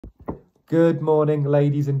Good morning,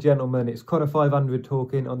 ladies and gentlemen. It's Connor 500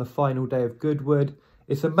 talking on the final day of Goodwood.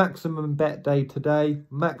 It's a maximum bet day today,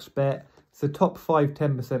 max bet. It's the top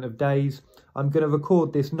 5-10% of days. I'm going to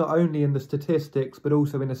record this not only in the statistics, but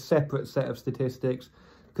also in a separate set of statistics,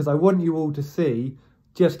 because I want you all to see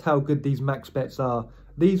just how good these max bets are.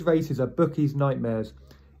 These races are bookies' nightmares.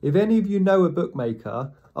 If any of you know a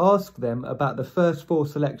bookmaker, ask them about the first 4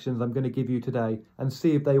 selections I'm going to give you today and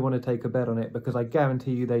see if they want to take a bet on it, because I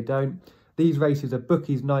guarantee you they don't. These races are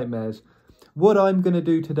bookies' nightmares. What I'm going to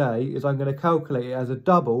do today is I'm going to calculate it as a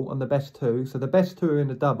double on the best 2. So the best 2 are in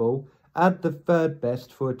a double, add the 3rd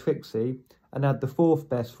best for a Trixie, and add the 4th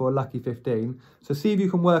best for a Lucky 15. So see if you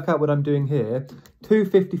can work out what I'm doing here.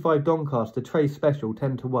 255 Doncaster, Trace Special,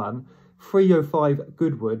 10-1. 305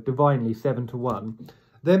 Goodwood, Divinely, 7-1.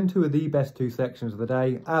 Them 2 are the best 2 sections of the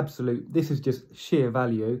day. Absolute, this is just sheer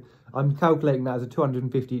value. I'm calculating that as a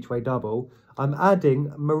 250 each way double. I'm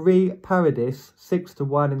adding Marie Paradis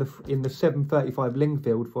 6-1 in the 735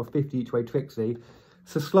 Lingfield for a 50 each way Trixie.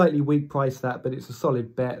 It's a slightly weak price that, but it's a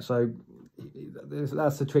solid bet, so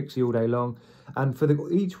that's the Trixie all day long. And for the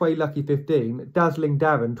each way Lucky 15, Dazzling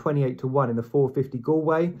Darren 28-1 in the 450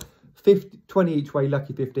 Galway. 20 each way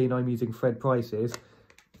Lucky 15, I'm using Fred prices.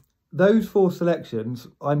 Those 4 selections,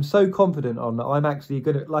 I'm so confident on that I'm actually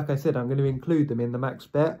going to, like I said, I'm going to include them in the max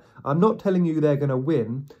bet. I'm not telling you they're going to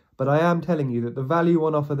win, but I am telling you that the value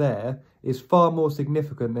on offer there is far more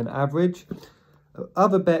significant than average.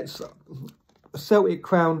 Other bets, Celtic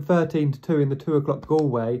Crown 13-2 in the 2 o'clock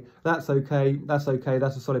Galway. That's okay. That's okay.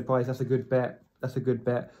 That's a solid price. That's a good bet. That's a good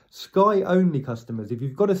bet. Sky only customers. If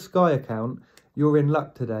you've got a Sky account, you're in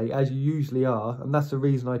luck today, as you usually are. And that's the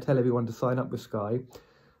reason I tell everyone to sign up with Sky.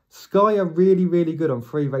 Sky are really, really good on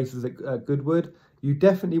free races at Goodwood. You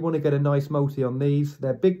definitely want to get a nice multi on these.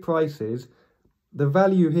 They're big prices. The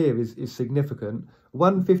value here is significant.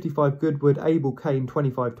 155 Goodwood, Abel Kane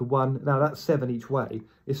 25-1. Now that's 7 each way.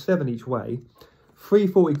 It's 7 each way.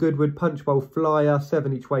 340 Goodwood, Punch Bowl Flyer,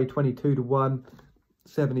 7 each way, 22-1.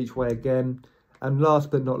 7 each way again. And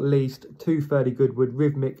last but not least, 230 Goodwood,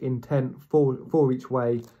 Rhythmic Intent, 4 each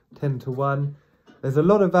way, 10-1. There's a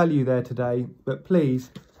lot of value there today, but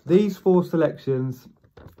please, these 4 selections,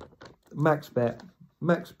 max bet.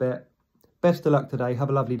 Best of luck today. Have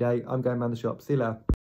a lovely day. I'm going round the shop. See you later.